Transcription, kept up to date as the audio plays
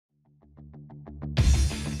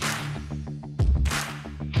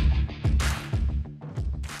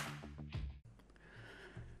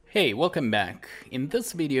Hey, welcome back. In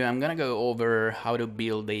this video, I'm gonna go over how to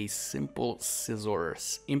build a simple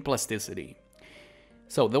scissors in Plasticity.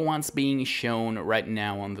 So the ones being shown right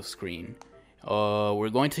now on the screen. We're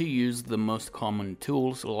going to use the most common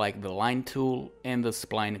tools like the line tool and the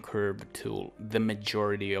spline curve tool the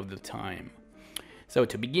majority of the time. So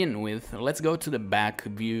to begin with, let's go to the back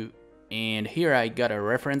view, and here I got a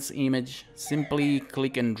reference image. Simply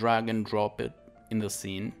click and drag and drop it in the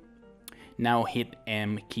scene. Now hit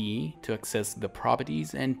M key to access the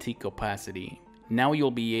properties and tick opacity. Now you'll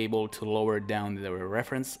be able to lower down the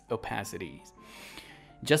reference opacities,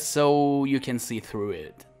 just so you can see through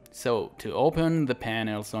it. So to open the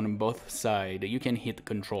panels on both sides, you can hit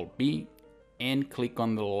Ctrl B and click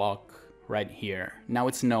on the lock right here. Now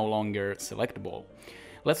it's no longer selectable.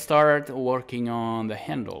 Let's start working on the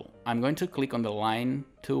handle. I'm going to click on the line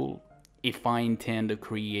tool if I intend to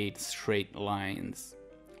create straight lines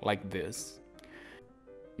like this.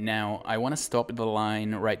 Now I want to stop the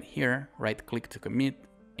line right here, right click to commit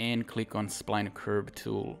and click on spline curve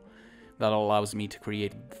tool. That allows me to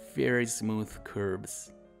create very smooth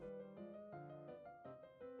curves.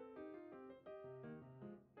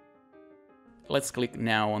 Let's click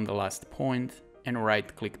now on the last point and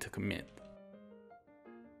right click to commit.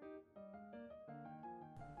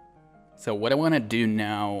 So what I want to do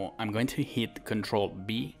now, I'm going to hit Ctrl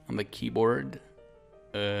B on the keyboard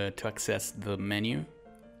to access the menu,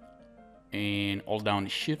 and hold down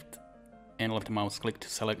Shift and left mouse click to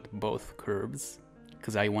select both curves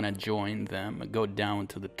because I want to join them. Go down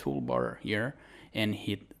to the toolbar here and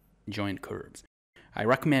hit join curves. I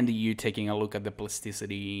recommend you taking a look at the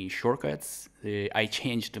Plasticity shortcuts. I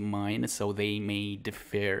changed mine so they may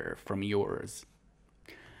differ from yours.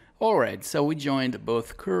 Alright, so we joined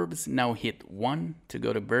both curves. Now hit 1 to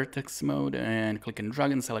go to vertex mode and click and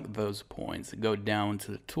drag and select those points. Go down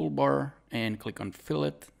to the toolbar and click on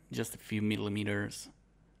fillet. Just a few millimeters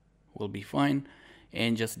will be fine.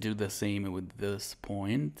 And just do the same with this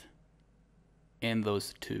point and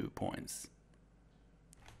those 2 points.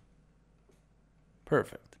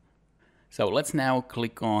 Perfect. So let's now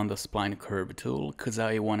click on the spline curve tool because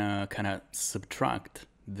I want to kind of subtract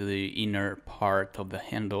the inner part of the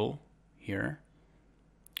handle here.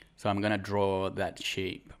 So I'm gonna draw that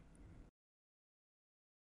shape.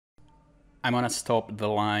 I'm gonna stop the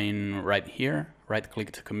line right here, right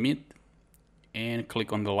click to commit and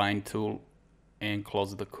click on the line tool and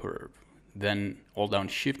close the curve. Then hold down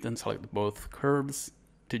Shift and select both curves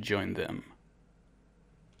to join them.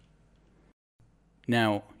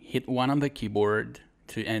 Now hit 1 on the keyboard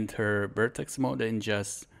to enter vertex mode and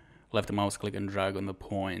just left mouse click and drag on the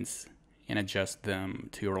points and adjust them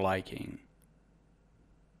to your liking.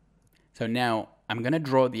 So now I'm gonna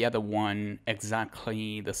draw the other one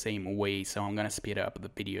exactly the same way, so I'm gonna speed up the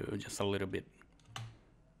video just a little bit.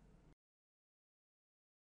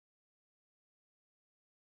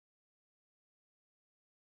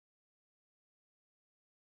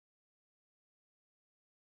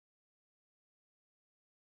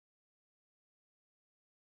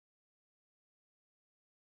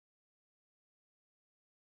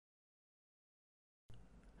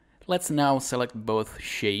 Let's now select both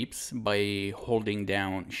shapes by holding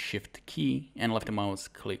down Shift key and left mouse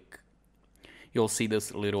click. You'll see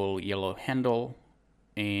this little yellow handle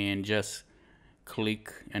and just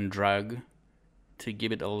click and drag to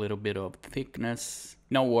give it a little bit of thickness.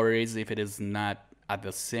 No worries if it is not at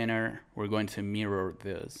the center, we're going to mirror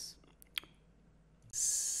this.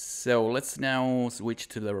 So let's now switch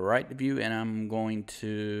to the right view and I'm going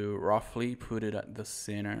to roughly put it at the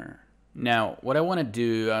center. Now, what I want to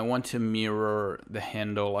do, I want to mirror the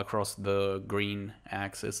handle across the green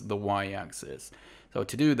axis, the y-axis. So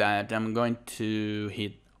to do that, I'm going to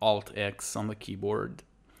hit Alt-X on the keyboard.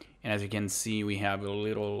 And as you can see, we have a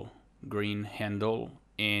little green handle,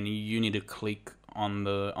 and you need to click on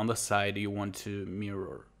the side you want to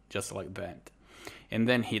mirror, just like that. And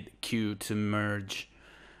then hit Q to merge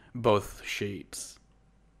both shapes.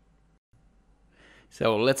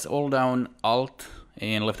 So let's hold down Alt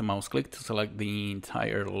and left mouse click to select the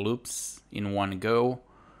entire loops in one go,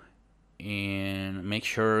 and make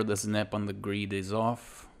sure the snap on the grid is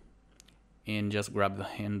off, and just grab the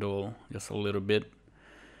handle just a little bit,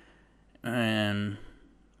 and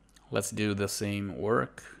let's do the same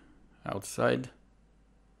work outside,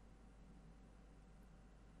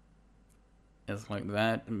 just like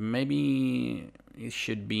that. Maybe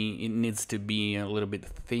it needs to be a little bit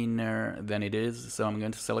thinner than it is, so I'm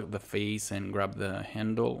going to select the face and grab the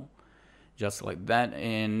handle just like that.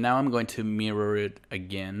 And now I'm going to mirror it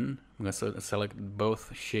again. I'm going to select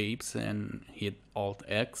both shapes and hit Alt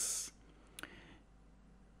X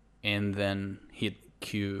and then hit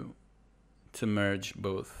Q to merge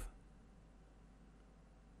both.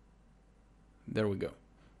 There we go.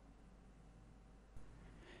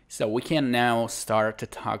 So we can now start to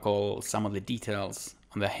tackle some of the details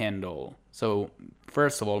on the handle. So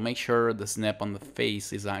first of all, make sure the snap on the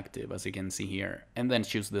face is active, as you can see here, and then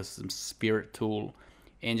choose this sphere tool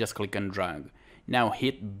and just click and drag. Now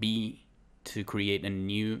hit B to create a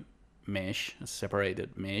new mesh, a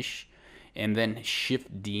separated mesh, and then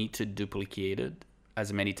Shift D to duplicate it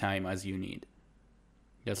as many times as you need,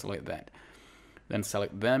 just like that. Then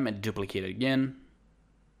select them and duplicate again,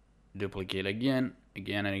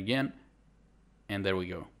 again and again, and there we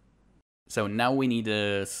go. So now we need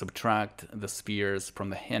to subtract the spheres from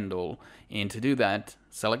the handle, and to do that,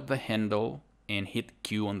 select the handle and hit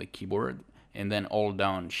Q on the keyboard, and then hold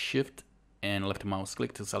down Shift and left mouse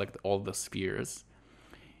click to select all the spheres,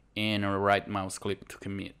 and right mouse click to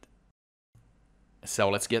commit. So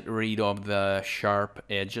let's get rid of the sharp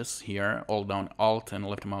edges here. Hold down Alt and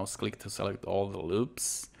left mouse click to select all the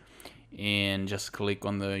loops, and just click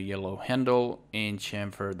on the yellow handle and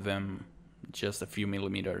chamfer them just a few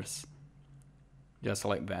millimeters, just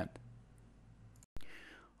like that.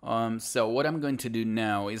 So what I'm going to do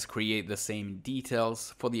now is create the same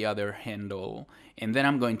details for the other handle, and then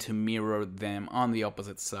I'm going to mirror them on the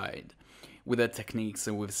opposite side with the techniques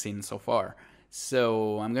that we've seen so far.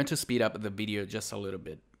 So I'm going to speed up the video just a little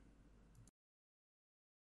bit.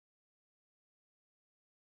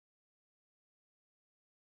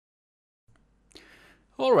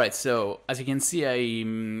 Alright, so as you can see,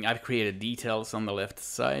 I've created details on the left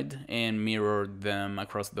side and mirrored them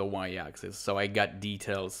across the y-axis, so I got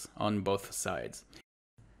details on both sides.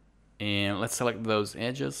 And let's select those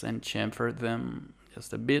edges and chamfer them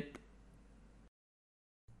just a bit.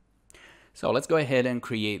 So let's go ahead and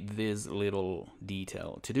create this little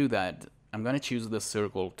detail. To do that, I'm going to choose the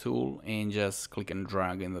circle tool and just click and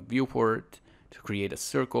drag in the viewport to create a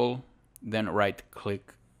circle, then right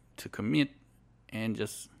click to commit, and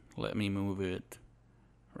just let me move it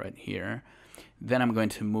right here. Then I'm going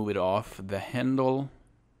to move it off the handle,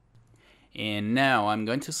 and now I'm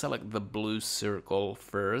going to select the blue circle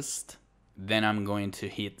first. Then I'm going to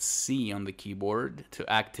hit C on the keyboard to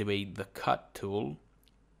activate the cut tool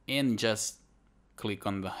and just click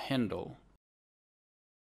on the handle.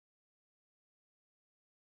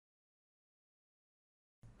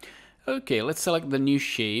 Okay, let's select the new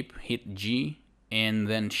shape, hit G, and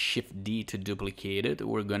then Shift D to duplicate it.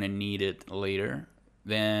 We're gonna need it later.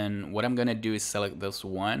 Then what I'm gonna do is select this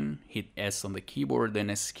one, hit S on the keyboard,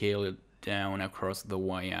 then scale it down across the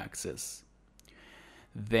y-axis.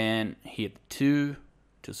 Then hit 2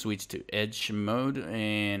 to switch to edge mode,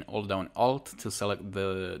 and hold down Alt to select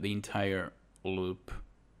the entire loop,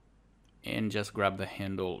 and just grab the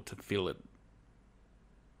handle to fill it.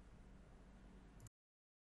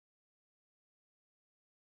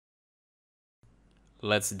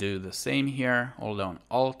 Let's do the same here. Hold down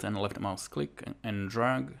Alt and left mouse click and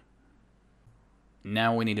drag.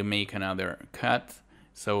 Now we need to make another cut.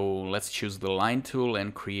 So let's choose the line tool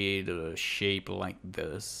and create a shape like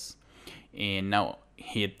this. And now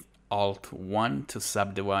hit Alt 1 to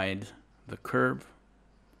subdivide the curve.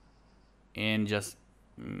 And just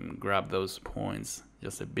grab those points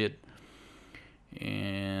just a bit.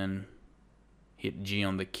 And hit G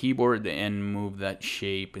on the keyboard and move that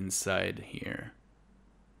shape inside here.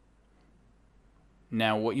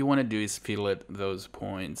 Now what you want to do is fillet those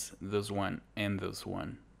points, this one and this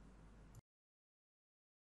one.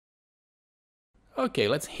 Okay,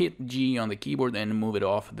 let's hit G on the keyboard and move it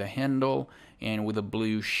off the handle, and with the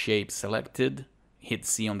blue shape selected, hit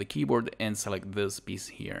C on the keyboard and select this piece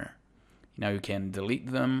here. Now you can delete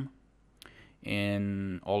them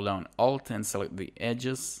and hold down Alt and select the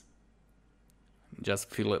edges. Just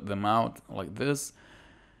fillet them out like this.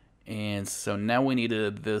 And so now we need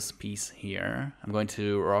this piece here. I'm going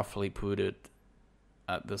to roughly put it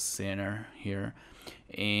at the center here,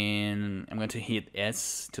 and I'm going to hit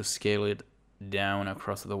S to scale it down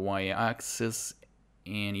across the y-axis,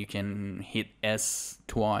 and you can hit S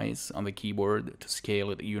twice on the keyboard to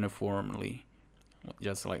scale it uniformly,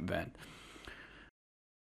 just like that.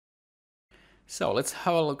 So let's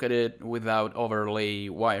have a look at it without overlay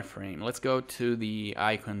wireframe. Let's go to the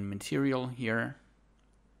icon material here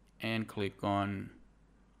and click on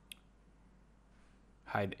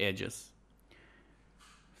hide edges.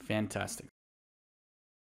 Fantastic.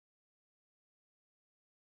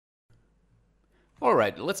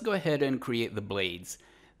 Alright, let's go ahead and create the blades.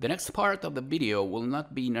 The next part of the video will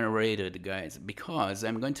not be narrated, guys, because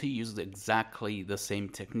I'm going to use exactly the same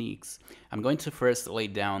techniques. I'm going to first lay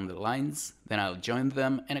down the lines, then I'll join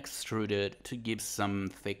them and extrude it to give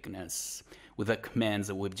some thickness. with the commands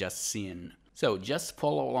that we've just seen. So just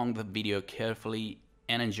follow along the video carefully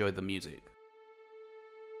and enjoy the music.